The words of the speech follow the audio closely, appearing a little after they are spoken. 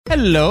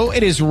Hello,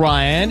 it is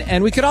Ryan,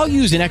 and we could all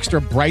use an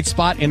extra bright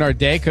spot in our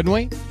day, couldn't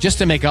we? Just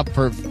to make up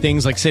for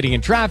things like sitting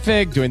in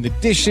traffic, doing the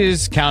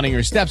dishes, counting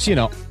your steps,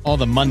 all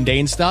the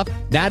mundane stuff.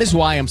 That is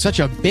why I'm such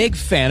a big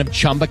fan of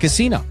Chumba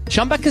Casino.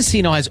 Chumba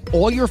Casino has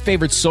all your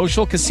favorite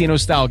social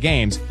casino-style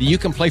games that you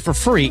can play for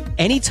free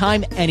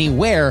anytime,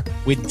 anywhere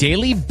with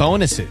daily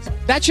bonuses.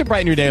 That should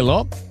brighten your day a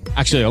little.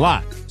 Actually, a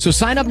lot. So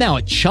sign up now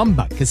at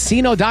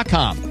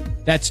ChumbaCasino.com.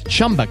 That's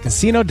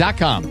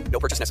ChumbaCasino.com. No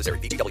purchase necessary.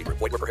 VGW Group.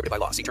 Void where prohibited by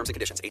law. See terms and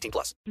conditions.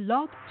 18+.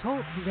 Blog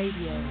Talk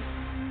Radio.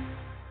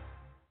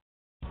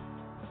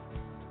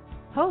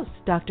 Hosts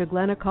Dr.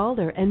 Glenna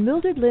Calder and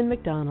Mildred Lynn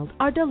McDonald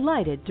are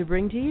delighted to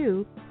bring to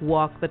you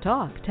Walk the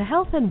Talk to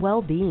Health and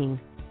Well-Being.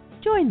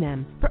 Join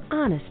them for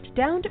honest,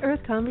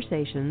 down-to-earth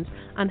conversations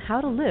on how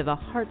to live a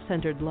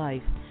heart-centered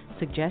life,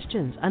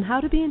 suggestions on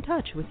how to be in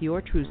touch with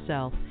your true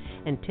self,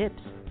 and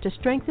tips to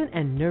strengthen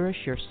and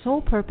nourish your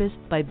soul purpose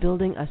by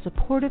building a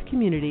supportive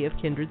community of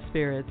kindred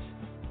spirits.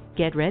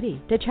 Get ready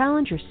to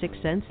challenge your six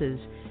senses,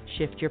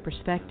 shift your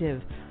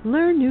perspective,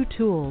 learn new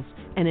tools,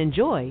 and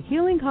enjoy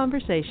healing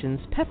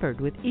conversations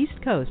peppered with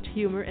East Coast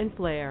humor and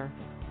flair.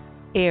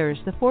 Airs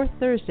the fourth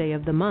Thursday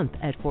of the month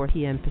at 4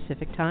 p.m.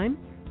 Pacific Time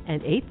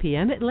and 8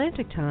 p.m.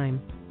 Atlantic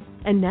Time.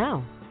 And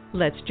now,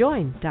 let's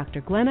join Dr.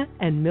 Glenna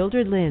and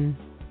Mildred Lynn.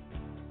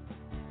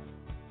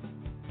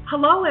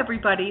 Hello,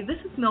 everybody. This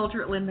is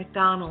Mildred Lynn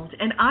McDonald,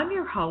 and I'm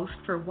your host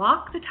for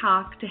Walk the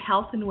Talk to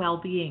Health and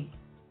Well-Being.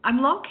 I'm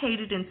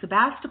located in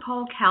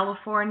Sebastopol,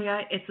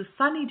 California. It's a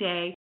sunny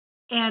day,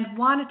 and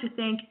wanted to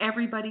thank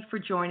everybody for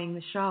joining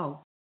the show.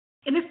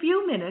 In a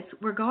few minutes,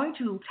 we're going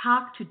to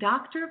talk to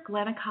Dr.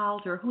 Glenna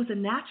Calder, who is a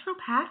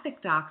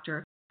naturopathic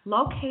doctor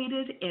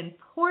located in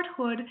Port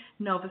Hood,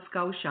 Nova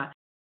Scotia.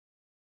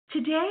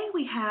 Today,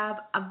 we have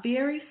a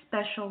very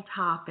special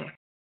topic,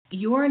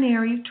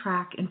 urinary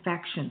tract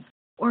infections,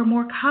 or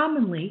more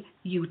commonly,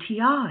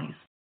 UTIs.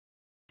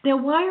 Now,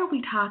 why are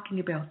we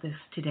talking about this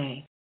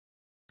today?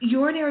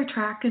 Urinary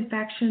tract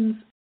infections,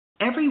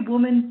 every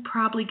woman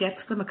probably gets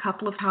them a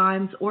couple of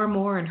times or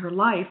more in her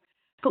life,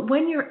 but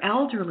when you're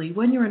elderly,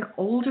 when you're an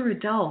older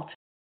adult,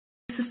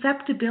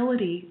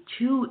 susceptibility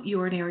to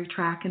urinary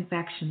tract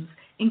infections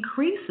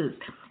increases.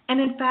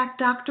 And in fact,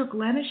 Dr.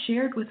 Glenna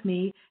shared with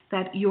me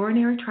that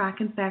urinary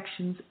tract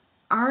infections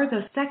are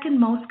the second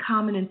most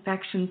common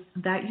infections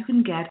that you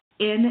can get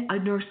in a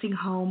nursing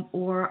home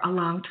or a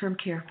long-term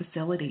care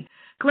facility.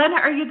 Glenna,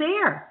 are you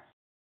there?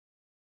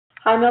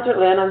 Hi, Mildred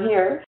Lynn, I'm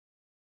here.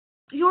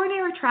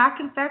 Urinary tract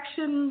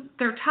infections,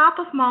 they're top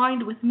of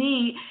mind with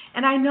me,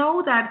 and I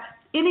know that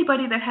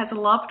anybody that has a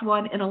loved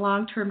one in a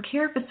long-term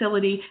care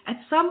facility at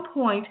some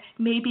point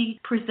may be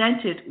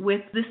presented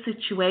with this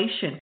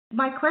situation.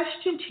 My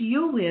question to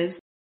you is,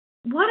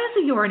 what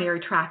is a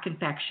urinary tract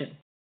infection?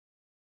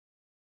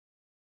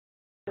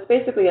 It's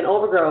basically an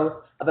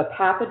overgrowth of a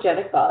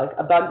pathogenic bug,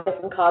 a bug that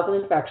can cause an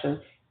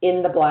infection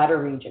in the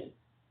bladder region.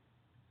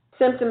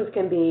 Symptoms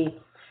can be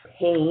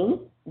pain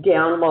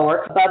down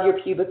lower, above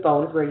your pubic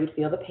bones where you'd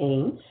feel the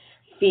pain.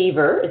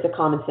 Fever is a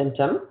common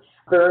symptom.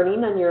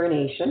 Burning on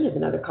urination is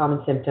another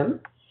common symptom.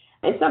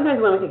 And sometimes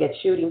women can get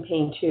shooting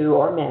pain too,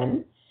 or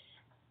men.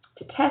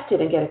 To test it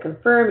and get it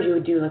confirmed, you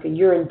would do like a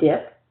urine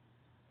dip.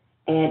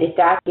 And if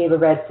that gave a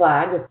red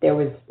flag, if there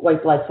was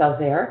white blood cells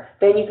there,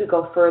 then you could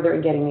go further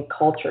in getting it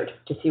cultured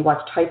to see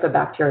what type of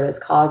bacteria is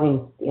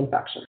causing the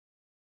infection.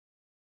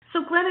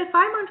 So, Glenn, if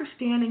I'm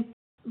understanding,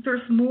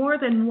 there's more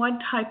than one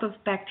type of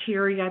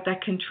bacteria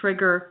that can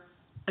trigger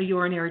a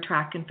urinary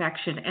tract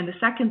infection. And the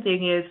second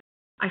thing is,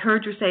 I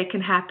heard you say it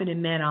can happen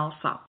in men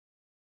also.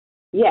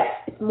 Yes,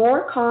 it's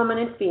more common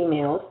in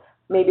females,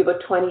 maybe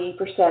about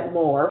 20%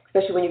 more,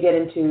 especially when you get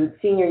into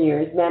senior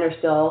years. Men are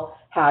still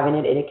having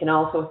it, and it can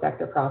also affect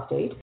their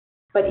prostate.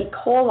 But E.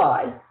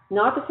 coli,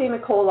 not the same E.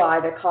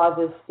 coli that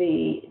causes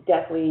the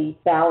deathly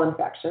bowel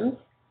infections,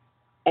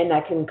 and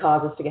that can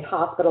cause us to get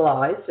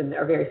hospitalized and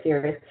are very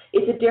serious.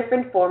 It's a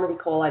different form of E.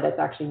 coli that's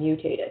actually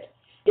mutated.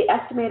 They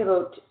estimate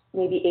about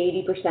maybe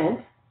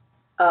 80%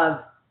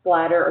 of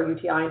bladder or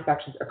UTI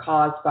infections are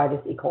caused by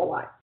this E.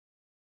 coli.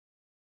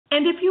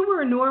 And if you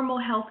were a normal,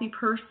 healthy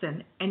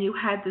person and you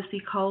had this E.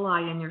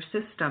 coli in your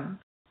system,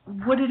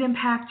 would it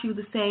impact you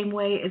the same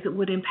way as it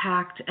would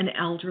impact an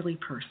elderly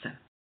person?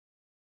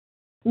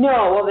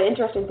 No. Well, the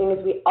interesting thing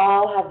is we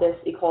all have this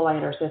E. coli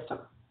in our system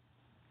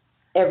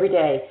every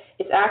day.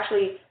 It's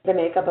actually the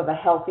makeup of a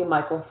healthy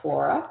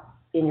microflora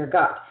in your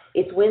gut.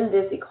 It's when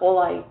this E.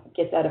 coli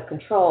gets out of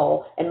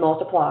control and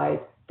multiplies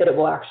that it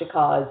will actually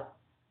cause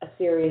a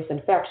serious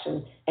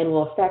infection and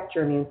will affect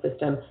your immune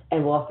system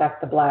and will affect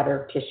the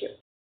bladder tissue.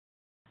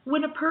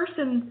 When a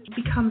person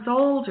becomes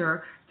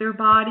older, their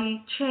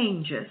body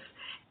changes.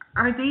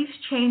 Are these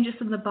changes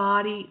in the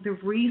body the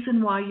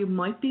reason why you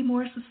might be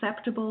more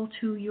susceptible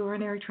to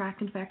urinary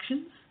tract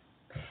infections?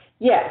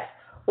 Yes.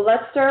 Well,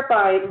 let's start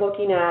by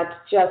looking at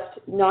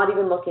not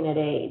even looking at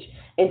age.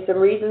 And some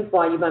reasons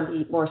why you might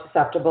be more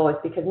susceptible is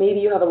because maybe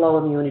you have a low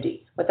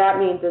immunity. What that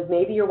means is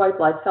maybe your white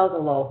blood cells are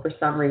low for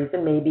some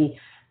reason, maybe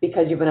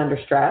because you've been under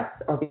stress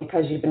or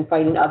because you've been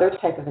fighting other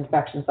types of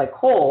infections like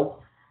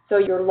colds. so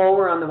you're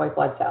lower on the white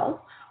blood cells,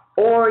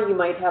 or you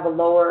might have a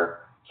lower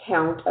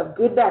count of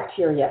good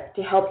bacteria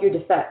to help your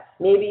defense.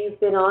 Maybe you've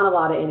been on a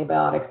lot of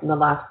antibiotics in the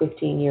last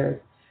 15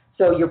 years.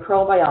 So your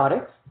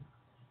probiotics,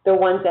 the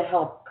ones that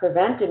help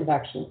prevent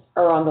infections,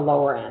 are on the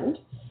lower end.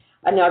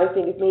 Another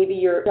thing is maybe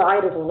your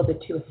diet is a little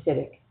bit too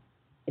acidic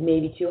and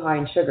maybe too high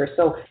in sugar.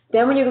 So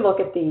then when you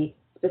look at the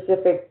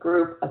specific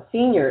group of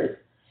seniors,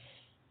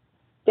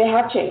 they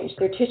have changed.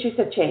 Their tissues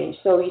have changed.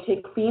 So you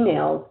take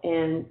females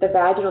and the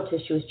vaginal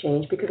tissue has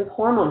changed because of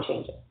hormone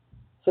changes.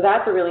 So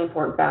that's a really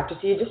important factor.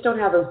 So you just don't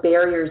have those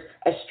barriers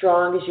as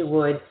strong as you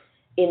would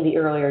in the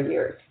earlier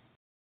years.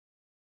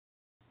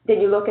 Then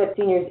you look at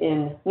seniors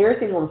in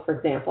nursing homes, for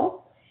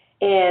example,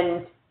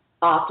 and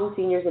often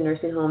seniors in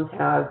nursing homes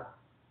have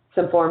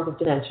some forms of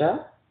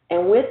dementia.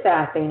 And with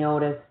that, they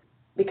notice,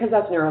 because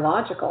that's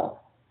neurological,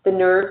 the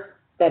nerves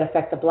that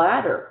affect the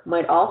bladder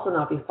might also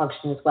not be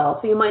functioning as well.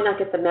 So you might not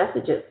get the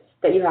messages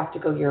that you have to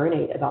go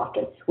urinate as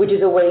often, which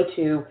is a way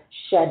to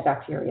shed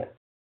bacteria.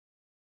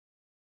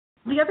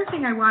 The other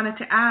thing I wanted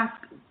to ask,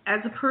 as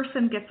a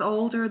person gets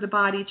older, the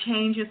body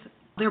changes,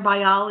 their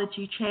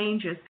biology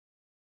changes.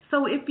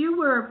 So if you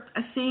were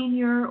a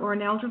senior or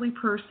an elderly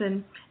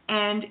person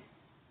and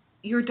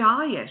your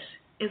diet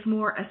is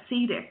more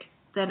acidic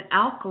than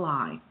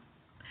alkaline,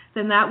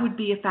 then that would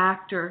be a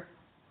factor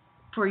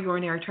for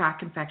urinary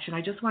tract infection.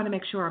 I just want to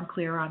make sure I'm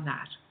clear on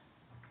that.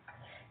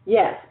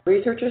 Yes,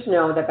 researchers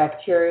know that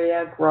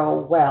bacteria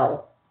grow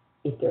well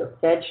if they're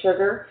fed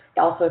sugar,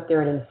 also if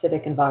they're in an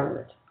acidic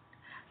environment.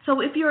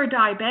 So if you're a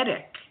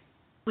diabetic,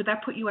 would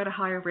that put you at a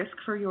higher risk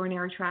for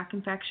urinary tract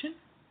infection?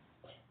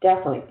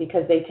 Definitely,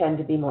 because they tend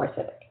to be more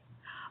acidic.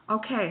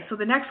 Okay, so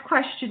the next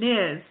question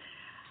is,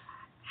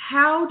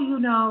 how do you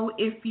know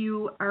if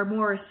you are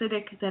more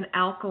acidic than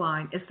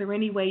alkaline? Is there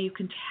any way you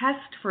can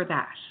test for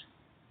that?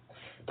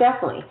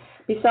 Definitely.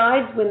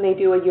 Besides, when they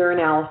do a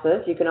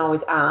urinalysis, you can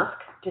always ask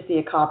to see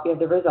a copy of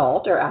the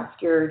result or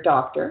ask your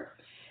doctor.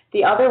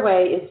 The other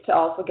way is to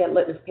also get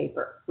litmus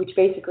paper, which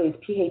basically is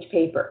pH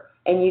paper.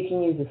 And you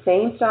can use the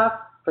same stuff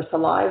for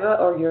saliva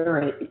or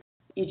urine.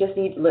 You just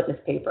need litmus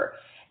paper.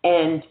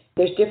 And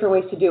there's different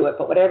ways to do it,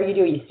 but whatever you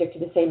do, you stick to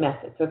the same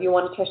method. So if you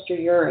want to test your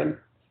urine,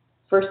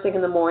 first thing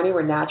in the morning,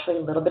 we're naturally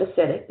a little bit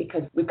acidic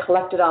because we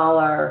collected all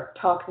our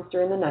toxins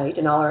during the night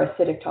and all our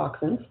acidic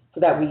toxins so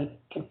that we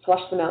can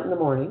flush them out in the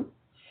morning.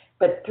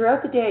 But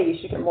throughout the day, you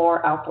should get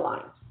more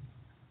alkaline.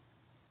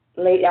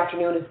 Late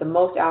afternoon is the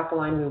most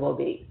alkaline we will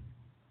be.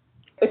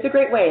 It's a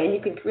great way, and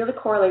you can really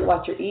correlate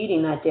what you're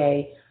eating that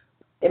day.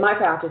 In my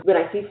practice, when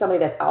I see somebody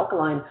that's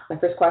alkaline, my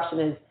first question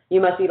is, you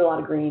must eat a lot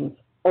of greens,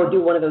 or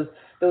do one of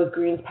those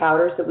greens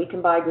powders that we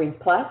can buy, Greens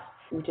Plus,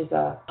 which is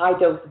a high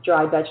dose of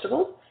dried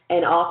vegetables,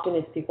 and often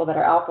it's people that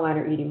are alkaline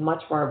are eating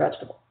much more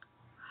vegetables.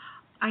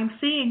 I'm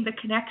seeing the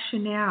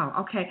connection now.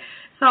 Okay,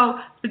 so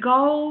the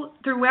goal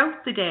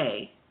throughout the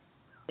day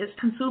is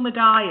to consume a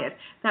diet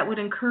that would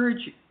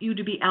encourage you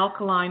to be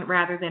alkaline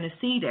rather than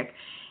acidic.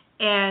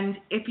 And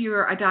if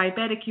you're a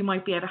diabetic, you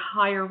might be at a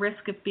higher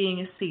risk of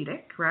being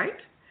acidic, right?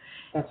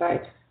 That's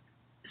right.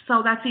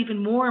 So that's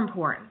even more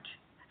important.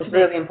 It's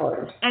really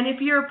important. And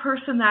if you're a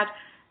person that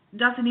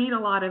doesn't eat a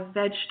lot of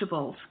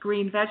vegetables,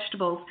 green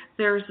vegetables,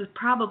 there's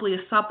probably a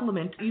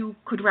supplement you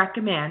could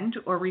recommend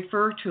or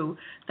refer to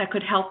that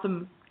could help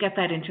them get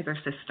that into their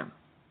system.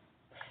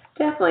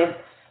 Definitely.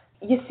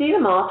 You see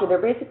them often.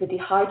 They're basically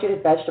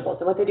dehydrated vegetables.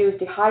 And what they do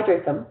is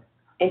dehydrate them,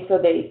 and so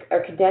they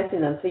are condensing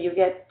them. So you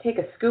take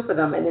a scoop of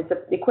them, and it's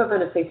the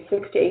equivalent of, say,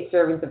 6 to 8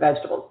 servings of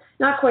vegetables.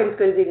 Not quite as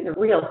good as eating the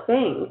real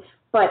thing,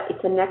 but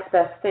it's the next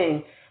best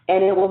thing.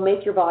 And it will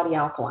make your body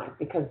alkaline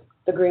because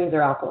the greens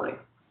are alkaline.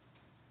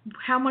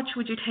 How much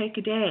would you take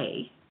a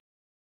day?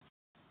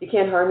 You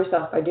can't harm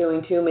yourself by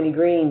doing too many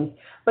greens.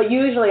 But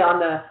usually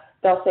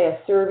they'll say a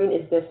serving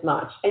is this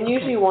much. And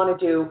usually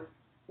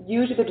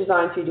usually they're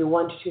designed to do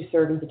 1 to 2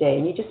 servings a day.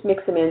 And you just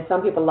mix them in.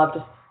 Some people love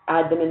to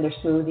add them in their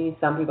smoothies.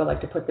 Some people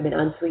like to put them in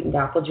unsweetened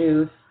apple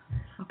juice.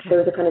 Okay.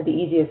 Those are kind of the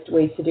easiest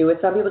ways to do it.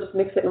 Some people just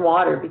mix it in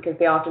water because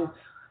they often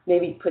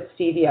maybe put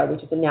stevia,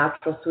 which is a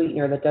natural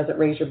sweetener that doesn't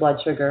raise your blood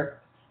sugar,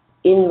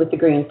 in with the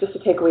greens just to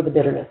take away the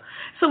bitterness.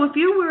 So if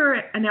you were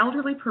an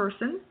elderly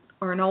person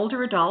or an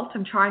older adult,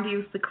 I'm trying to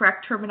use the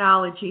correct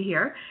terminology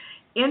here,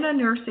 in a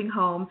nursing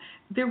home,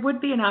 there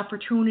would be an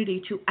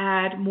opportunity to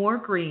add more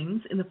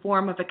greens in the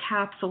form of a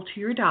capsule to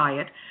your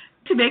diet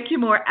to make you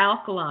more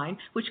alkaline,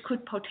 which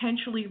could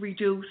potentially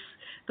reduce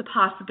the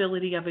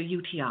possibility of a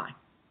UTI.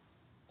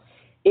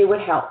 It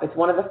would help. It's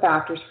one of the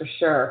factors for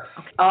sure.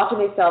 Okay. Often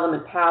they sell them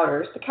in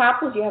powders. The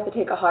capsules, you have to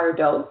take a higher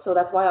dose, so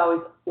that's why I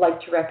always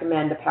like to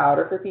recommend the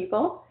powder for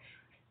people.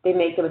 They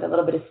make them with a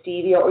little bit of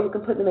stevia, or you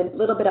can put them in a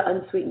little bit of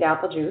unsweetened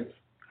apple juice,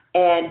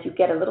 and you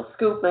get a little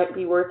scoop, might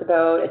be worth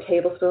about a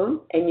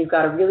tablespoon, and you've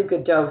got a really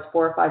good dose,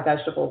 4 or 5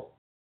 vegetables.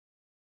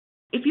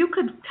 If you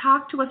could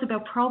talk to us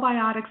about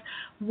probiotics,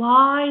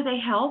 why they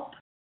help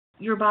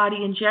your body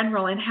in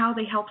general, and how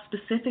they help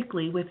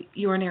specifically with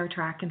urinary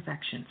tract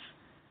infections.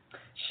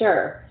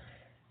 Sure.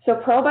 So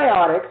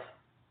probiotics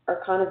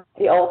are kind of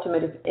the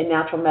ultimate in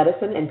natural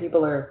medicine, and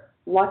people are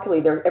luckily,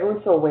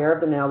 everyone's so aware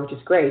of them now, which is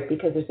great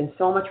because there's been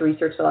so much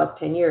research the last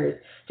 10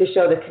 years to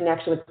show the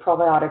connection with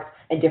probiotics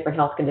and different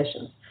health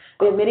conditions.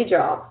 They have many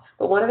jobs,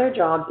 but one of their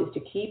jobs is to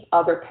keep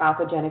other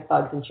pathogenic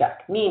bugs in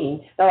check,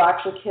 meaning they'll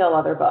actually kill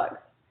other bugs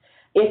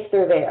if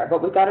they're there,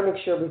 but we've got to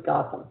make sure we've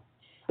got them.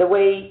 The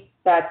way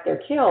that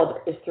they're killed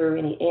is through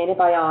any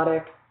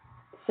antibiotic,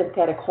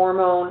 synthetic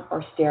hormone,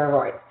 or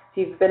steroids.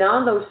 So if you've been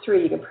on those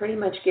three, you can pretty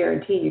much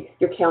guarantee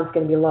your count's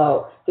going to be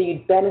low. So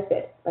you'd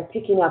benefit by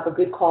picking up a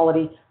good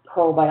quality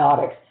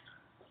probiotics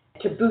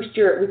to boost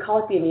we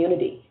call it the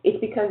immunity. It's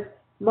because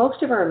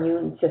most of our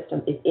immune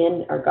system is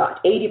in our gut.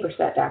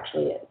 80%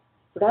 actually is.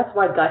 So that's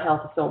why gut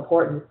health is so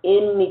important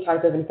in any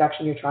type of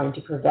infection you're trying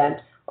to prevent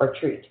or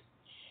treat.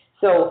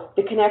 So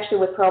the connection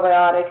with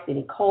probiotics,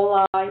 any E.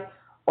 coli,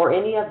 or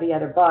any of the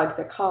other bugs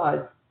that cause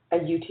a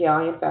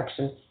UTI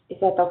infection is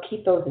that they'll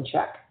keep those in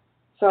check.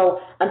 So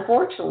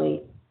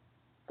unfortunately,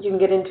 you can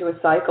get into a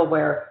cycle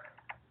where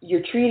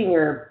you're treating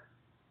your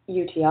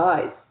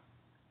UTIs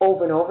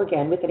over and over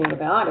again with an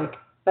antibiotic,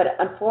 but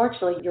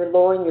unfortunately you're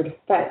lowering your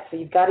defense, so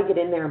you've got to get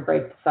in there and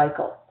break the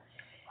cycle.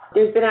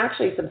 There's been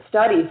actually some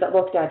studies that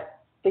looked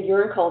at the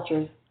urine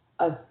cultures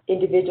of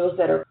individuals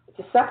that are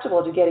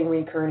susceptible to getting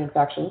recurrent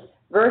infections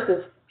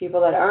versus people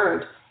that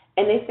aren't,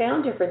 and they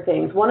found different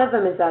things. One of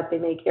them is that they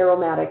make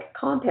aromatic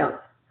compounds.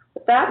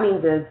 What that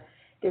means is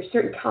there's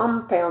certain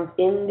compounds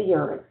in the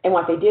urine, and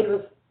what they did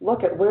was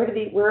look at where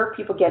are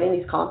people getting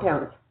these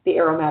compounds, the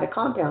aromatic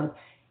compounds,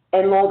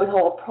 and lo and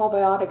behold,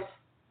 probiotics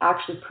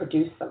actually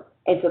produce them.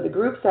 And so the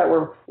groups that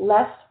were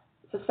less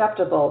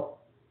susceptible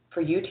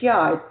for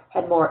UTIs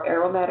had more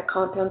aromatic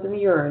compounds in the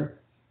urine,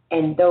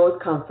 and those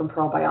come from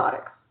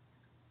probiotics.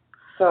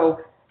 So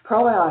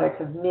probiotics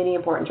have many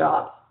important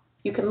jobs.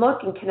 You can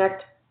look and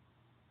connect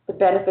the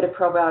benefit of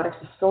probiotics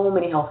to so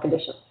many health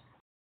conditions.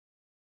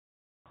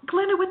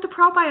 Glenna, with the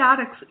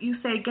probiotics, you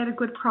say get a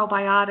good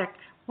probiotic.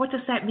 What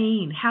does that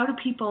mean? How do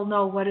people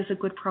know what is a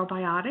good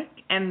probiotic,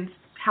 and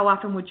how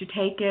often would you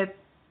take it?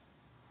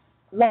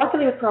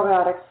 Luckily with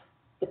probiotics,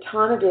 the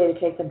time of day to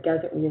take them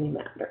doesn't really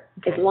matter.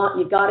 Okay.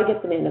 You've got to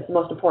get them in. That's the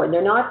most important.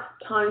 They're not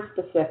time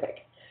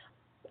specific.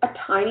 A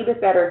tiny bit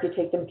better if you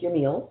take them with your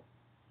meals.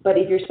 But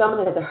if you're someone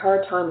that has a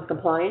hard time with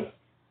compliance,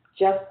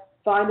 just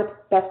find the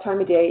best time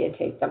of day and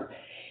take them.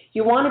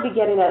 You want to be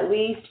getting at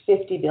least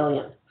 50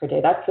 billion per day.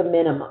 That's the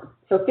minimum.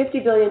 So 50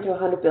 billion to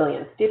 100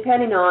 billion,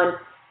 depending on,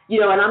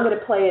 and I'm going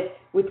to play it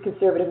with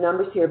conservative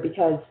numbers here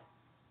because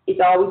it's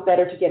always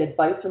better to get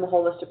advice from a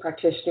holistic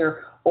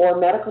practitioner or a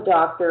medical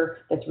doctor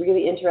that's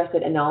really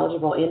interested and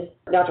knowledgeable in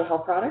natural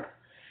health products.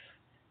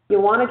 You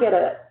want to get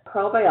a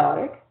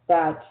probiotic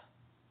that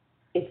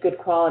is good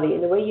quality.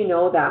 And the way you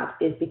know that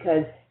is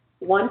because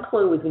one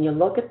clue is when you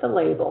look at the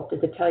label, does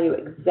it tell you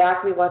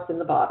exactly what's in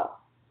the bottle?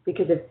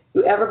 Because if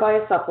you ever buy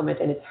a supplement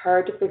and it's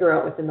hard to figure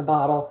out what's in the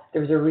bottle,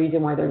 there's a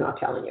reason why they're not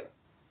telling you.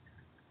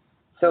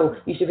 So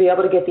you should be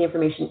able to get the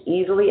information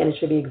easily, and it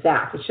should be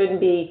exact. It shouldn't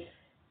be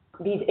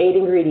these 8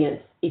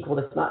 ingredients equal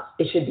this much.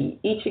 It should be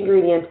each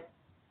ingredient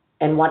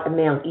and what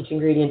amount each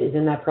ingredient is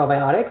in that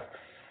probiotics.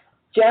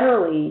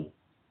 Generally,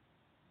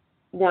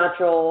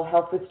 natural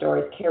health food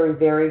stores carry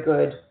very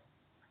good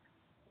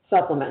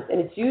supplements, and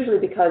it's usually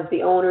because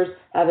the owners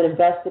have an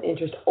invested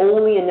interest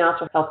only in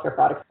natural healthcare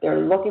products.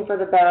 They're looking for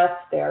the best.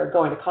 They're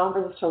going to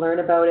conferences to learn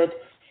about it.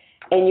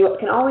 And you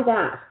can always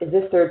ask, is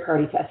this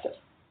third-party tested?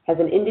 Has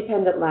an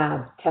independent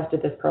lab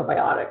tested this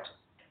probiotic?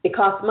 It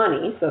costs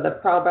money, so the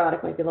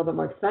probiotic might be a little bit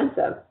more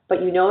expensive,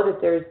 but you know that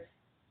there's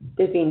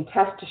been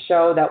tests to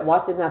show that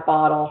what's in that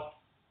bottle,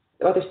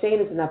 what they're saying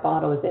is in that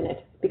bottle is in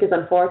it, because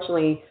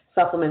unfortunately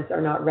supplements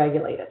are not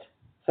regulated.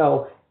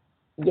 So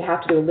you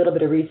have to do a little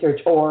bit of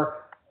research or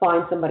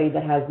find somebody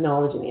that has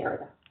knowledge in the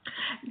area.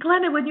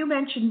 Glenna, when you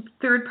mentioned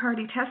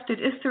third-party tested,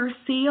 is there a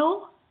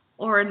seal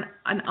or an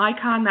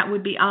icon that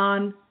would be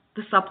on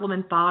the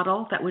supplement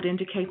bottle that would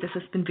indicate this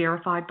has been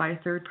verified by a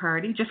third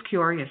party? Just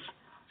curious.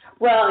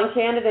 Well, in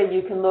Canada,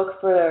 you can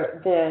look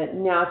for the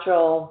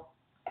natural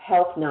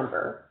health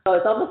number. So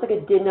it's almost like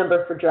a DIN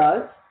number for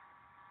drugs.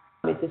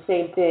 It's the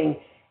same thing.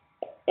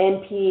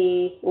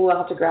 I'll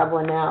have to grab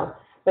one now.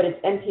 But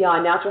it's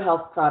NPI, natural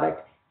health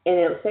product, and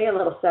it'll say a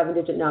little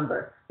 7-digit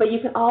number. But you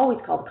can always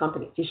call the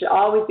company. You should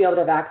always be able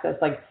to have access.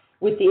 Like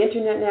with the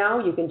internet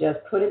now, you can just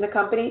put in the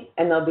company,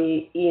 and they'll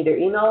be either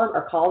email them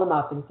or call them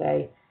up and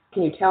say,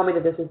 can you tell me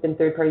that this has been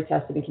third-party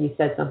tested, and can you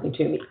send something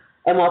to me?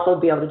 And what they'll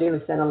be able to do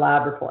is send a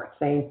lab report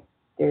saying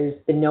there's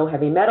been no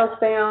heavy metals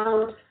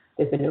found,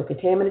 there's been no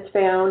contaminants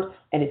found,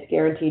 and it's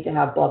guaranteed to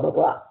have blah, blah,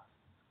 blah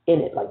in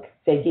it. Like,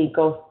 say,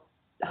 go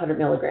 100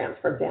 milligrams,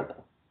 for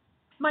example.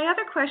 My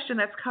other question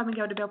that's coming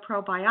out about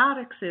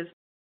probiotics is,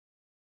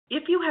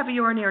 if you have a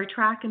urinary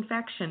tract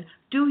infection,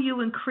 do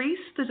you increase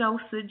the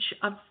dosage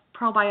of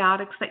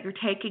probiotics that you're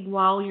taking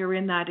while you're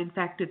in that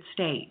infected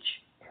stage?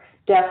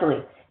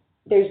 Definitely.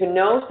 There's been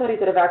no studies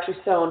that have actually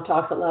shown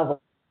toxic levels,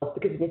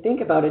 because if you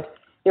think about it,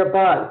 they're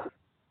bugs.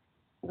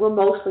 We're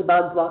mostly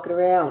bugs walking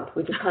around,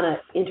 which is kind of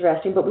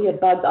interesting, but we had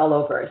bugs all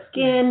over our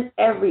skin,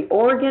 every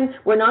organ.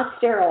 We're not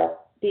sterile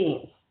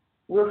beings.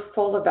 We're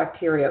full of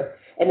bacteria.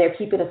 and they're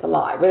keeping us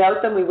alive.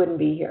 Without them, we wouldn't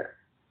be here.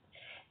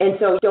 And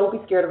so don't be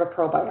scared of a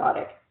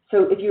probiotic.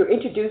 So if you're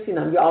introducing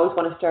them, you always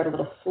want to start a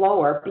little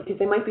slower because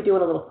they might be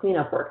doing a little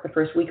cleanup work the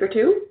first week or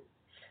two.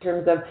 In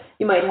terms of,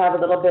 you might have a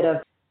little bit of,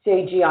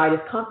 say, GI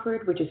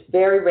discomfort, which is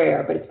very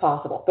rare, but it's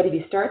possible. But if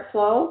you start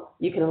slow,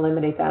 you can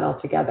eliminate that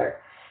altogether.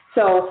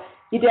 So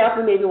you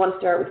definitely maybe want to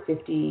start with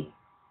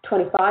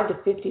 25 to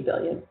 50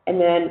 billion, and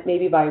then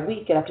maybe by a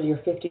week get up to your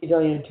 50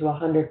 billion to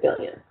 100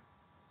 billion.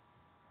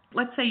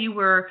 Let's say you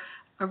were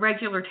a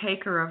regular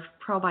taker of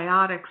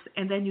probiotics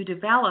and then you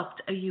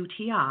developed a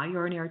UTI,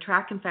 urinary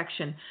tract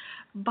infection.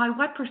 By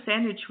what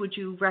percentage would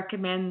you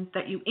recommend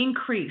that you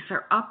increase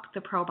or up the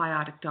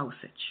probiotic dosage?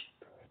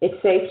 It's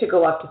safe to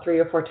go up to 3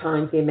 or 4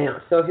 times the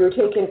amount. So if you were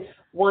taking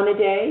 1 a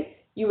day,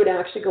 you would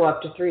actually go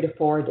up to 3 to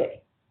 4 a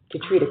day to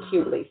treat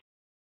acutely.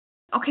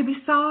 Okay,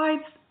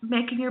 besides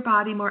making your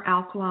body more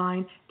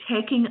alkaline,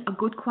 taking a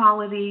good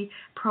quality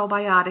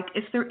probiotic,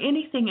 is there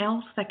anything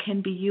else that can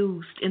be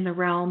used in the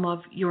realm of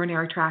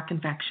urinary tract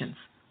infections?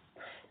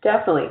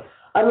 Definitely.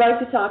 I'd like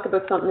to talk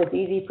about something that's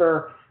easy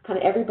for kind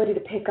of everybody to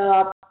pick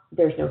up.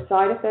 There's no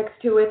side effects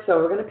to it, so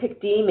we're going to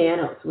pick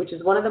D-mannose, which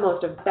is one of the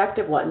most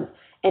effective ones,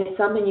 and it's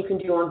something you can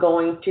do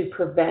ongoing to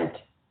prevent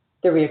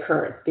the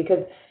reoccurrence, because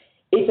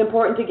it's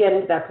important to get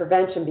into that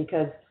prevention,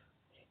 because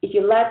if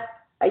you let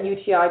a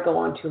UTI go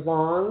on too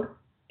long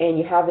and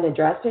you haven't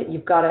addressed it,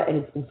 and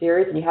it's been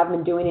serious, and you haven't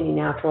been doing any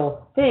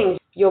natural things,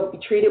 you'll be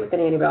treated with an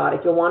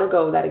antibiotic. You'll want to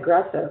go that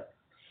aggressive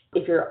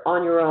if you're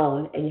on your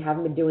own and you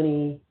haven't been doing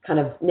any kind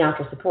of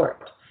natural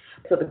support.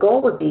 So the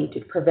goal would be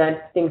to prevent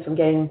things from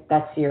getting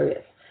that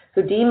serious.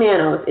 So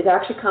D-mannose, it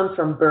actually comes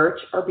from birch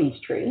or beech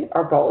tree,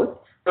 or both.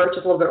 Birch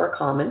is a little bit more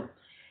common.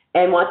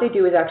 And what they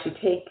do is actually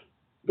take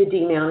the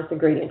D-mannose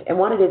ingredient, and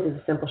what it is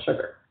a simple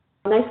sugar.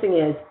 The nice thing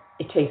is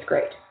it tastes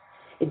great.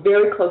 It's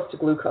very close to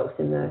glucose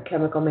in the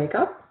chemical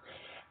makeup,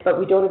 but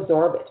we don't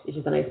absorb it, which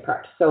is a nice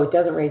part. So it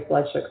doesn't raise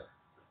blood sugar.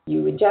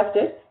 You ingest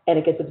it, and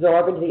it gets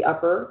absorbed into the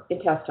upper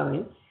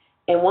intestine.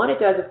 And what it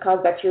does is cause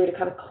bacteria to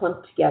kind of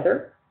clump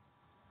together.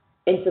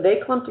 And so they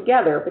clump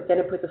together, but then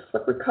it puts a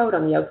slippery coat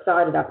on the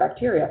outside of that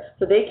bacteria,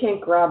 so they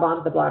can't grab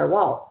onto the bladder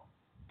wall.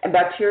 And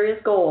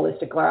bacteria's goal is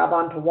to grab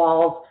onto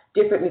walls,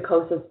 different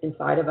mucosas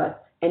inside of us,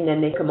 and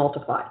then they can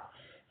multiply.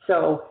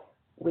 So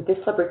with this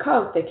slippery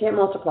coat, they can't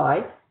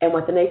multiply. And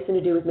what the nice thing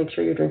to do is make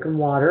sure you're drinking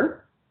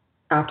water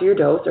after your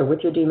dose or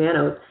with your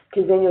D-mannose,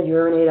 because then you'll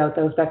urinate out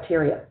those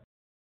bacteria.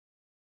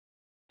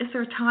 Is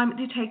there a time,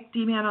 do you take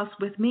D-mannose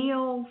with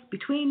meals,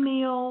 between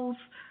meals?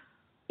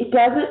 It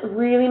doesn't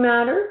really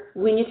matter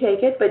when you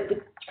take it, but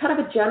kind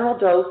of a general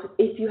dose,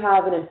 if you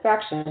have an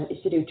infection,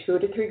 is to do 2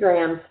 to 3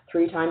 grams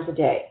 3 times a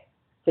day.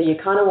 So you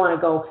kind of want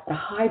to go at a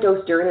high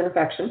dose during an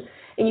infection,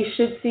 and you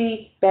should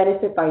see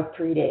benefit by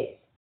 3 days.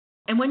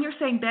 And when you're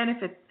saying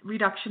benefit,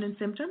 reduction in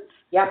symptoms?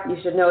 Yep, you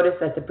should notice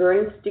that the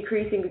burning's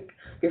decreasing,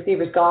 your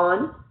fever's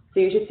gone, so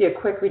you should see a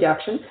quick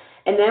reduction.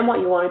 And then what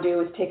you want to do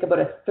is take about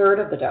 1/3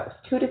 of the dose,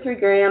 2 to 3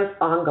 grams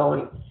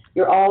ongoing.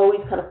 You're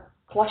always kind of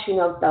flushing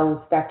out those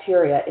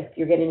bacteria if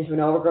you're getting into an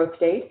overgrowth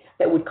state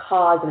that would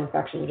cause an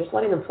infection. You're just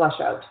letting them flush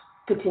out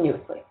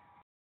continuously.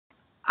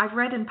 I've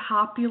read in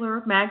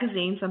popular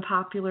magazines and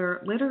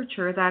popular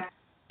literature that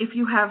if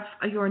you have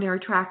a urinary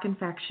tract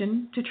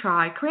infection, to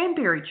try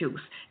cranberry juice.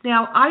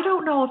 Now, I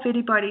don't know if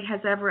anybody has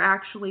ever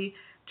actually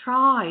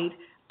tried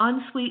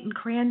unsweetened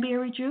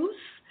cranberry juice.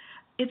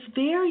 It's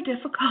very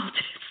difficult.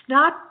 It's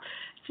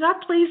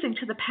not pleasing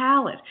to the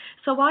palate.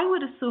 So I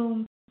would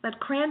assume that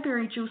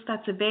cranberry juice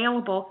that's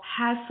available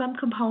has some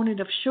component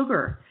of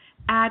sugar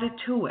added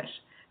to it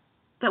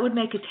that would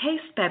make it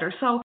taste better.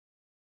 So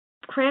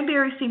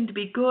cranberries seem to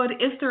be good.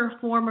 Is there a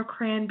form of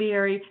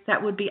cranberry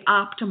that would be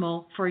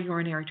optimal for a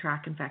urinary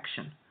tract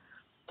infection?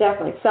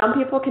 Definitely. Some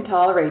people can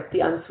tolerate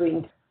the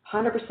unsweetened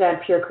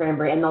 100% pure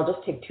cranberry, and they'll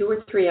just take 2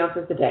 or 3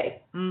 ounces a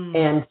day.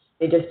 And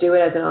they just do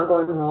it as an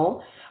ongoing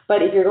role.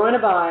 But if you're going to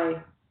buy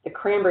the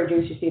cranberry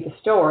juice you see at the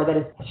store that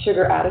is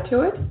sugar added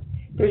to it,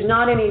 there's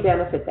not any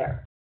benefit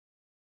there.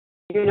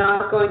 You're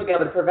not going to be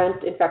able to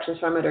prevent infections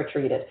from it or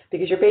treat it,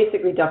 because you're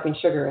basically dumping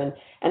sugar in,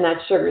 and that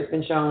sugar has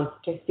been shown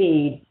to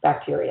feed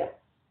bacteria.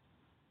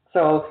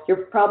 So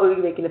you're probably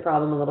making the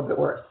problem a little bit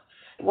worse.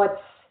 What's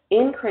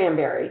in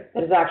cranberry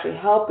that is actually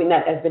helping,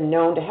 that has been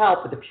known to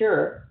help with the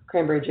pure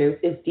cranberry juice,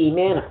 is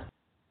D-mannose.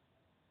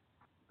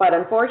 But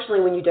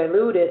unfortunately, when you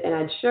dilute it and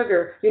add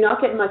sugar, you're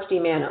not getting much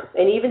D-mannose.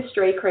 And even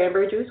straight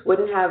cranberry juice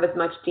wouldn't have as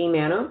much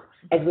D-mannose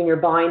as when you're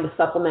buying the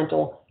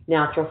supplemental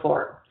natural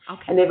form.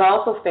 Okay. And they've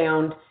also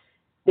found,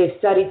 they've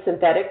studied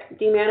synthetic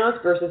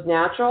D-mannose versus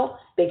natural.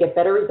 They get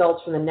better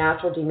results from the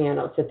natural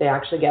D-mannose that they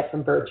actually get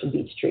from birch and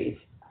beech trees.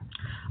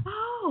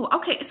 Oh,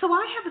 okay. So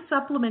I have a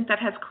supplement that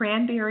has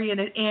cranberry in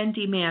it and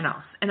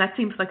D-mannose, and that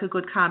seems like a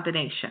good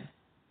combination.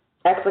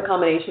 Excellent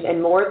combination.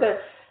 And more the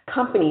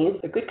companies,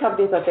 the good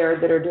companies out there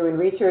that are doing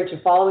research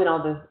and following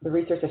all the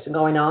research that's been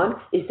going on,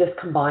 is just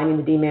combining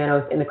the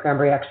D-mannose in the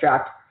cranberry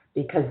extract,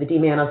 because the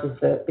D-mannose is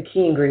the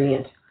key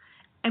ingredient.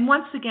 And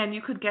once again,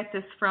 you could get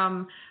this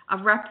from a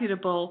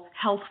reputable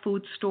health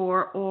food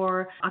store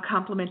or a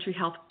complementary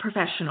health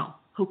professional.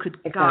 who could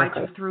guide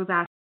you through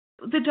that.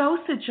 The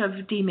dosage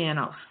of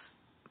D-mannose.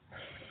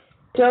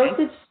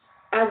 Dosage,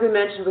 as we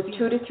mentioned, was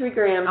 2 to 3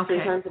 grams 3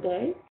 times a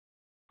day.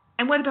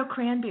 And what about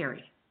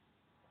cranberry?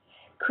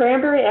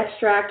 Cranberry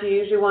extract, you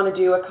usually want to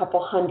do a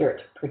couple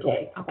hundred per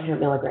day, 100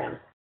 milligrams.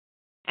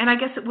 And I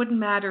guess it wouldn't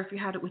matter if you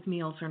had it with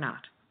meals or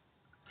not.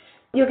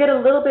 You'll get a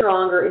little bit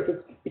stronger if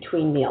it's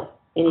between meals,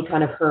 any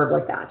kind of herb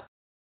like that.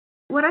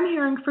 What I'm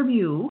hearing from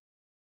you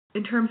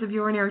in terms of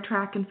urinary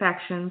tract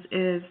infections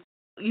is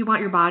you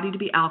want your body to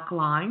be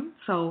alkaline.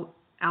 So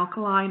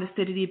alkaline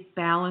acidity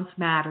balance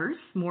matters,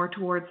 more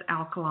towards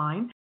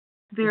alkaline.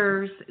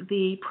 There's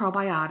the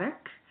probiotic,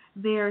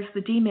 there's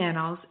the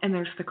D-mannose, and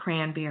there's the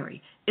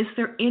cranberry. Is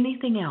there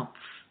anything else?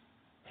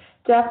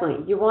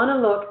 Definitely. You want to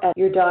look at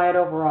your diet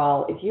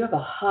overall. If you have a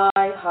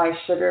high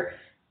sugar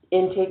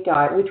intake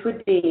diet, which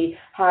would be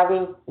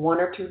having 1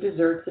 or 2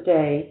 desserts a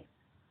day,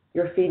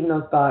 you're feeding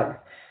those bugs.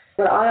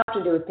 What I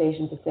often do with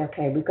patients is say,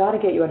 okay, we've got to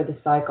get you out of this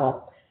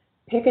cycle.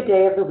 Pick a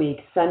day of the week.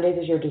 Sundays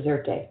is your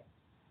dessert day.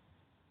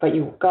 But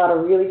you've got to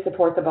really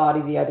support the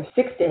body the other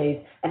 6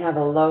 days and have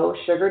a low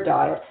sugar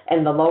diet.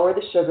 And the lower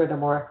the sugar, the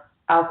more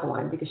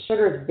alkaline, because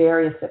sugar is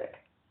very acidic.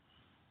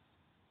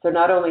 So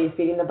not only are you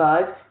feeding the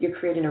bugs, you're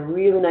creating a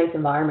really nice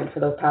environment for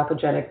those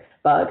pathogenic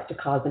bugs to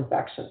cause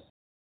infections.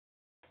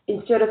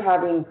 Instead of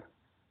having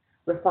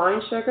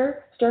refined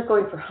sugar, start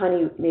going for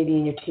honey maybe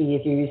in your tea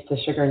if you're used to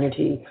sugar in your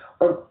tea,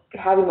 or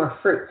having more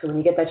fruit. So when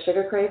you get that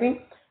sugar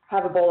craving,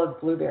 have a bowl of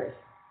blueberries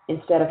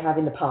instead of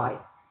having the pie.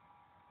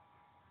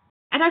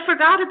 And I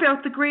forgot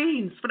about the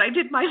greens. When I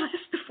did my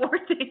list of 4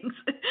 things,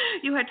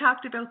 you had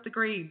talked about the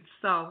greens.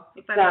 So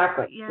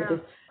exactly. Yeah.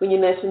 When you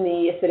mentioned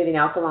the acidity and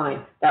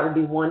alkaline, that would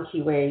be one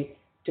key way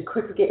to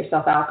quickly get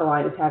yourself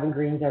alkaline is having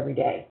greens every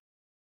day.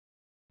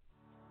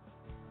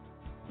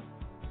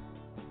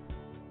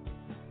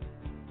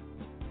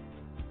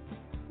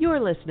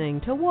 You're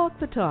listening to Walk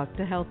the Talk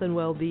to Health and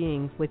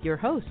Well-Being with your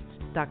hosts,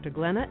 Dr.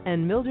 Glenna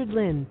and Mildred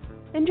Lynn.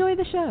 Enjoy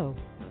the show.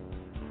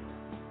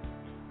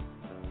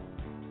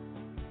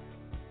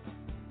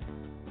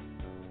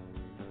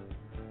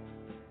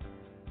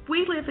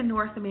 We live in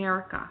North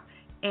America,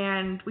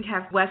 and we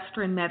have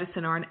Western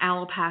medicine or an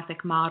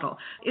allopathic model.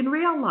 In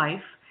real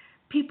life,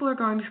 people are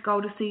going to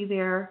go to see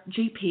their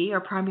GP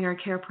or primary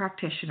care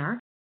practitioner,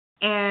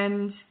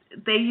 and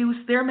they use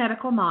their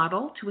medical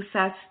model to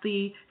assess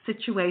the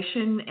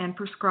situation and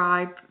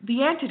prescribe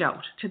the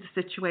antidote to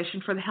the situation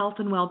for the health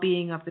and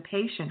well-being of the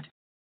patient.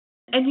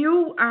 And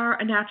you are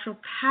a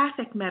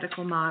naturopathic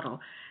medical model.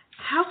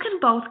 How can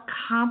both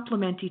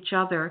complement each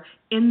other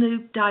in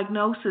the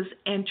diagnosis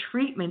and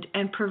treatment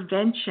and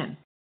prevention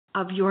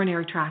of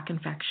urinary tract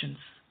infections?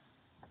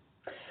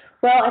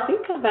 Well, I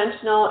think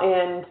conventional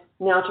and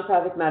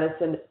naturopathic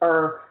medicine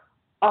are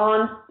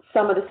on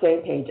some of the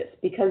same pages,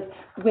 because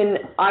when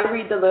I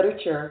read the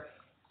literature,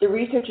 the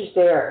research is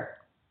there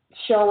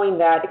showing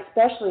that,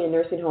 especially in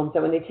nursing homes,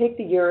 that when they take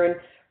the urine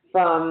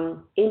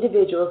from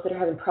individuals that are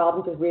having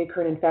problems with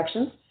reoccurrent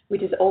infections,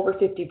 which is over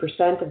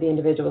 50% of the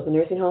individuals in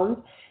nursing homes,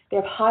 they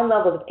have high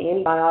levels of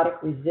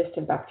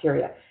antibiotic-resistant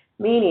bacteria,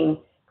 meaning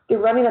they're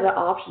running out of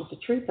options to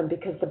treat them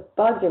because the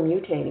bugs are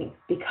mutating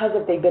because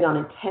they've been on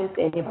intense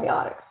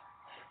antibiotics.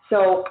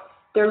 So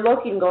they're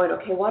looking, going,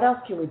 okay, what else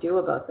can we do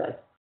about this?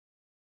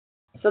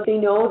 So they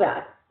know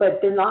that, but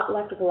they're not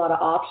left with a lot of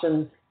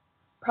options,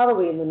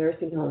 probably in the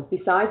nursing homes,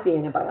 besides the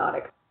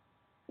antibiotics.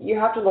 You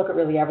have to look at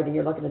really everything.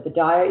 You're looking at the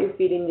diet you're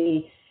feeding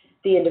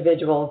the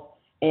individuals,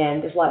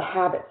 and there's a lot of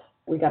habits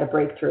we got to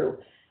break through.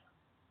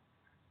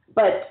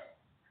 But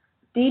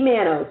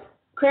D-mannose,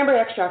 cranberry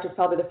extract is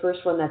probably the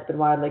first one that's been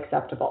widely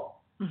acceptable.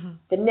 Mm-hmm.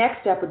 The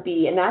next step would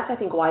be, and that's I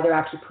think why they're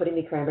actually putting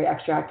the cranberry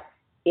extract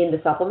in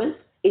the supplements,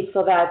 is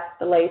so that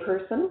the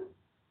layperson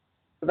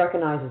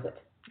recognizes it.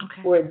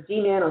 Okay. Whereas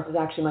D-mannose is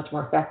actually much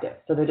more effective.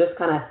 So they're just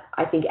kind of,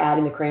 I think,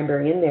 adding the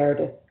cranberry in there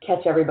to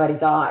catch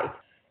everybody's eye.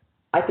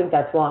 I think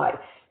that's why.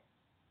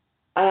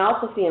 I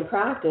also see in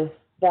practice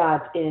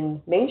that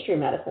in mainstream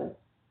medicine,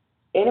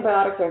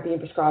 antibiotics aren't being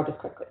prescribed as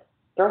quickly.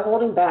 They're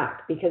holding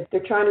back because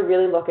they're trying to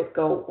really look at,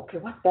 okay,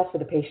 what's best for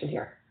the patient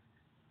here?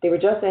 They were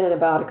just on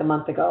antibiotic a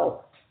month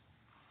ago.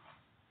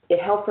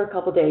 It helped for a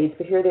couple of days,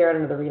 but here they are at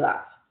another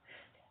relapse.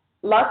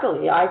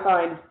 Luckily, I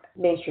find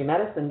mainstream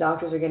medicine,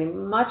 doctors are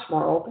getting much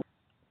more open.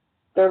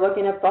 They're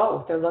looking at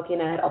both. They're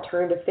looking at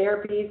alternative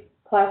therapies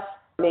plus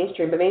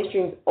mainstream. But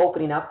mainstream's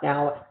opening up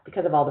now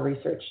because of all the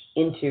research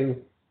into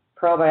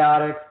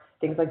probiotics,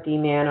 things like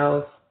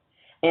D-mannose.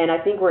 And I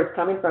think where it's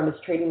coming from is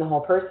treating the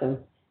whole person.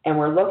 And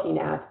we're looking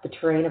at the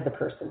terrain of the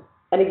person.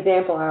 An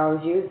example I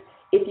always use,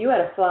 if you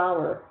had a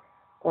flower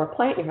or a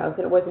plant in your house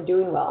and it wasn't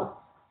doing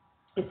well,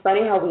 it's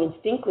funny how we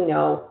instinctively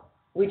know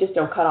we just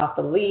don't cut off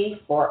the leaf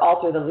or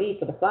alter the leaf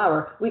or the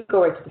flower. We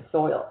go right to the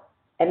soil.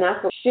 And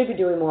that's what we should be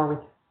doing more with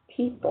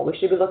people. We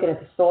should be looking at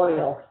the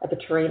soil, at the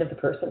terrain of the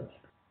person.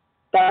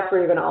 That's where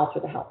you're going to alter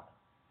the health.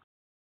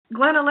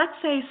 Glenna, let's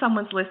say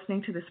someone's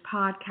listening to this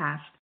podcast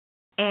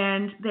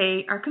and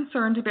they are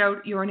concerned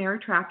about urinary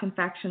tract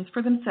infections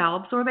for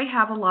themselves, or they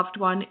have a loved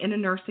one in a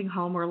nursing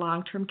home or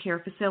long-term care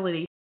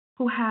facility.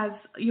 who has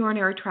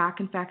urinary tract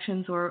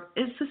infections or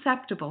is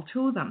susceptible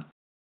to them,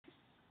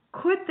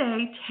 could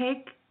they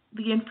take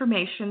the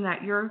information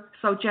that you're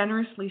so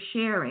generously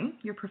sharing,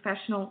 your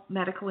professional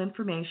medical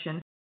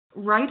information,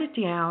 write it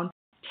down,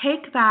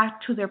 take that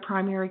to their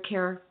primary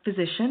care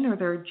physician or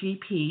their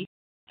GP,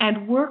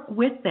 and work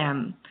with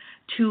them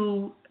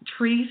to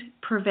treat,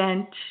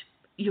 prevent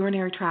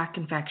urinary tract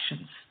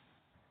infections?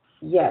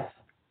 Yes.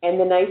 And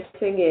the nice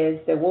thing is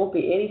there won't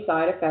be any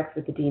side effects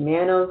with the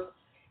D-mannose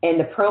and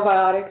the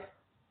probiotics.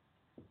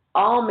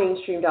 All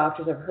mainstream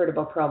doctors have heard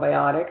about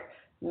probiotics.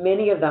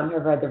 Many of them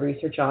have read the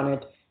research on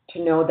it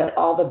to know that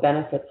all the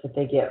benefits that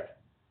they give.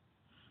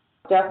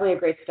 Definitely a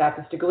great step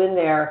is to go in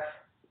there,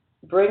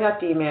 bring up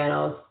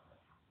D-mannose,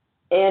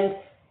 and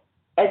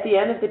at the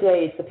end of the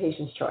day, it's the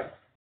patient's choice.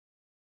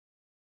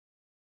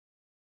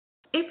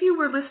 If you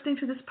were listening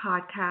to this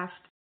podcast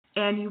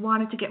and you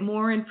wanted to get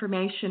more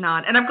information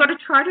on, and I'm going to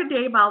try to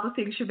name all the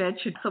things you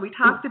mentioned. So we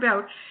talked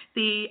about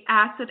the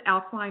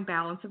acid-alkaline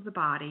balance of the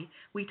body.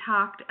 We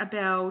talked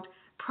about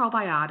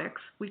probiotics.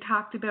 We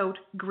talked about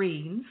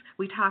greens.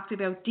 We talked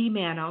about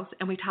D-mannose,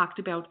 and we talked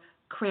about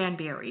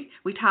cranberry.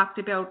 We talked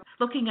about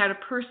looking at a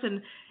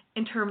person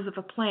in terms of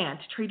a plant,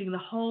 treating the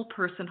whole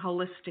person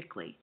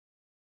holistically.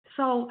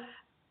 So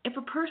if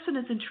a person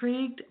is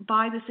intrigued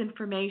by this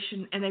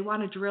information and they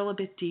want to drill a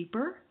bit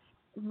deeper,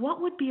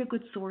 what would be a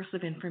good source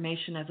of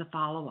information as a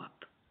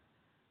follow-up?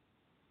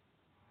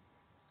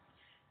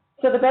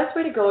 So the best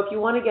way to go, if you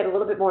want to get a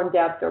little bit more in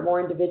depth or more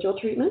individual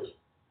treatment,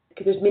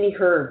 because there's many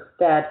herbs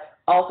that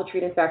also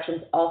treat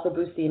infections, also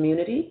boost the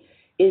immunity,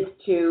 is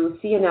to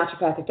see a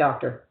naturopathic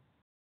doctor.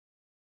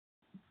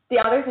 The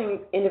other thing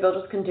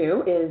individuals can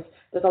do is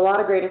there's a lot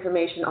of great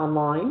information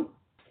online.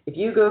 If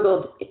you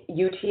Googled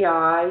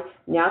UTI,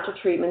 natural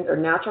treatments, or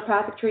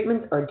naturopathic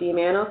treatments, or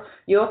D-mannose,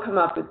 you'll come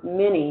up with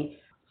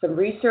some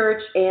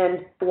research and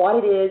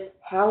what it is,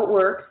 how it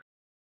works.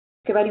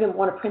 You might even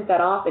want to print that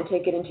off and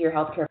take it into your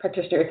healthcare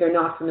practitioner if they're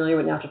not familiar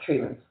with natural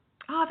treatments.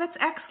 Oh, that's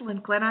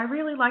excellent, Glenn. I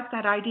really like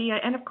that idea.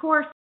 And of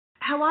course,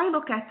 how I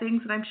look at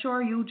things, and I'm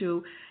sure you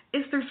do,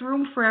 is there's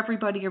room for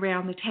everybody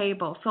around the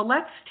table. So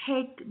let's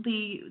take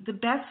the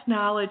best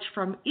knowledge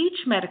from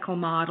each medical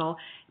model,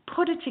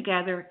 put it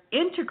together,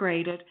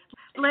 integrate it,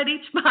 let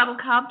each model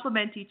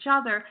complement each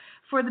other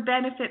for the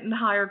benefit and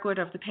higher good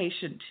of the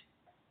patient.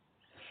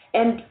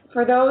 And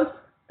for those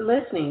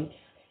listening,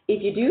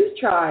 if you do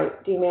try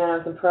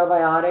D-mannose and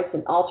probiotics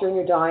and altering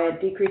your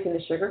diet, decreasing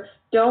the sugar,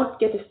 don't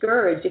get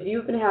discouraged. If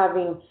you've been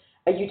having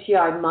a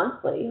UTI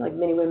monthly, like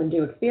many women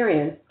do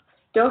experience,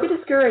 don't get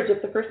discouraged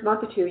if the first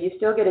month or two you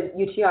still get a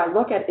UTI.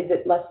 Look at, is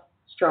it less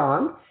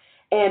strong?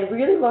 And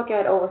really look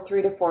at over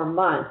 3 to 4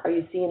 months, are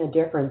you seeing a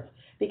difference?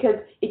 Because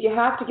if you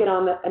have to get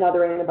on another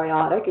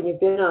antibiotic and you've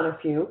been on a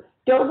few,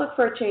 don't look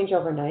for a change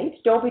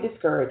overnight. Don't be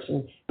discouraged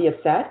and be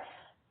upset.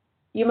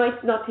 You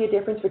might not see a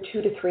difference for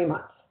 2 to 3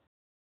 months.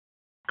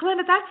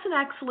 Glenna, that's an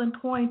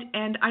excellent point,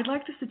 and I'd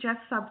like to suggest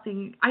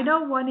something. I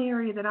know one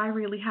area that I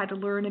really had to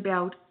learn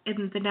about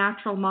in the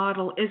natural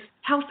model is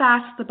how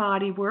fast the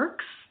body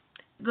works.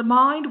 The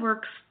mind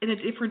works in a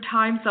different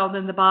time zone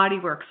than the body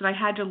works, and I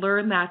had to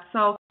learn that.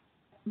 So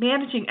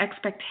managing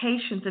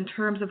expectations in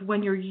terms of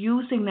when you're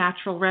using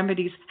natural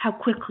remedies, how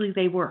quickly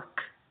they work.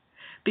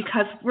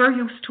 Because we're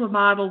used to a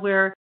model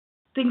where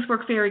things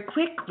work very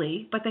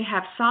quickly, but they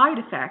have side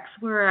effects,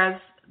 whereas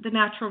the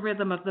natural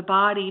rhythm of the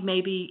body may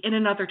be in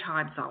another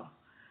time zone.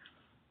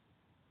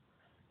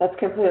 That's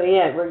completely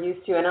it. We're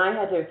used to, and I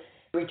had to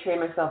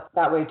retrain myself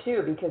that way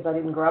too, because I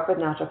didn't grow up with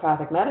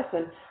naturopathic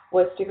medicine,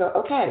 was to go,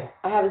 okay,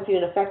 I haven't seen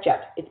an effect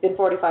yet. It's been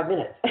 45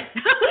 minutes.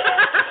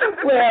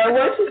 Where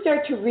once you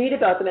start to read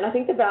about them, and I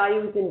think the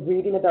value is in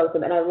reading about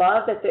them, and I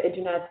love that the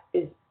internet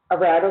is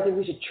around. I don't think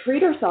we should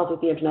treat ourselves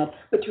with the internet,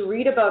 but to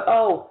read about,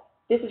 oh,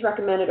 this is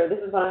recommended or this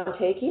is what I'm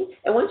taking,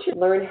 and once you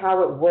learn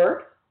how it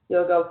works,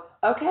 you'll go,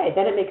 okay,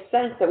 then it makes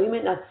sense that we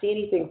might not see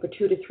anything for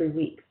 2 to 3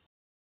 weeks.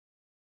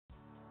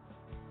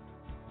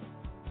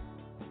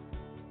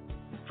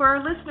 For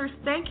our listeners,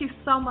 thank you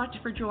so much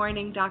for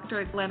joining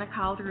Dr. Glenna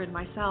Calder and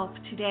myself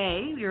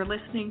today. You're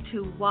listening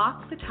to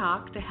Walk the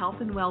Talk to Health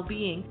and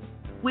Well-Being.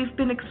 We've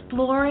been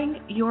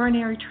exploring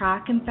urinary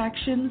tract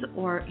infections,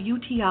 or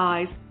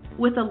UTIs,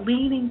 with a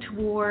leaning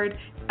toward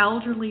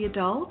elderly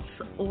adults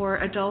or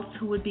adults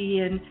who would be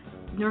in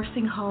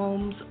nursing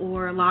homes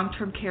or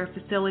long-term care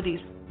facilities.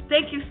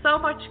 Thank you so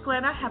much,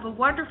 Glenna. Have a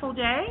wonderful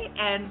day,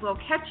 and we'll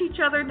catch each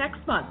other next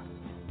month.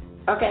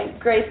 Okay,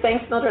 great.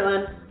 Thanks,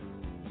 Mildred.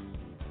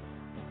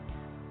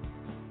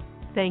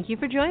 Thank you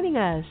for joining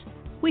us.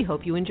 We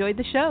hope you enjoyed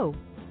the show.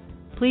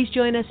 Please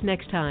join us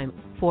next time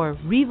for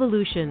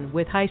Revolution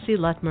with Heisi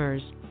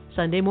Lutmers,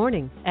 Sunday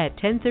morning at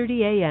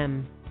 10:30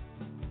 a.m.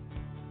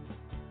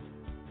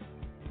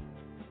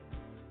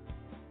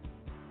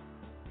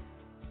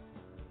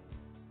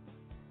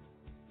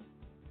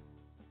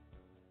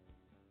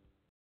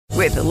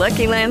 With the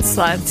Lucky Land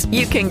Slots,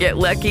 you can get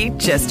lucky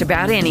just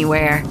about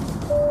anywhere.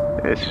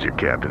 This is your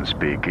captain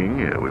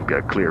speaking. We've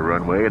got clear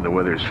runway and the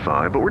weather's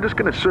fine, but we're just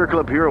going to circle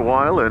up here a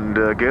while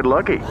and get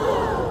lucky.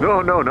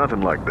 No,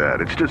 nothing like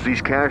that. It's just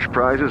these cash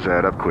prizes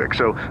add up quick.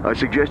 So I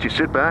suggest you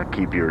sit back,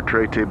 keep your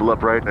tray table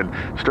upright, and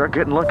start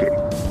getting lucky.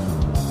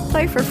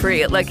 Play for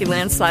free at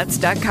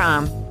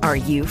LuckyLandSlots.com. Are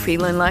you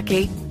feeling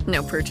lucky?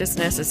 No purchase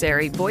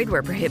necessary. Void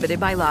where prohibited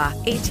by law.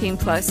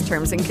 18+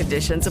 terms and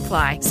conditions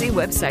apply. See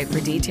website for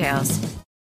details.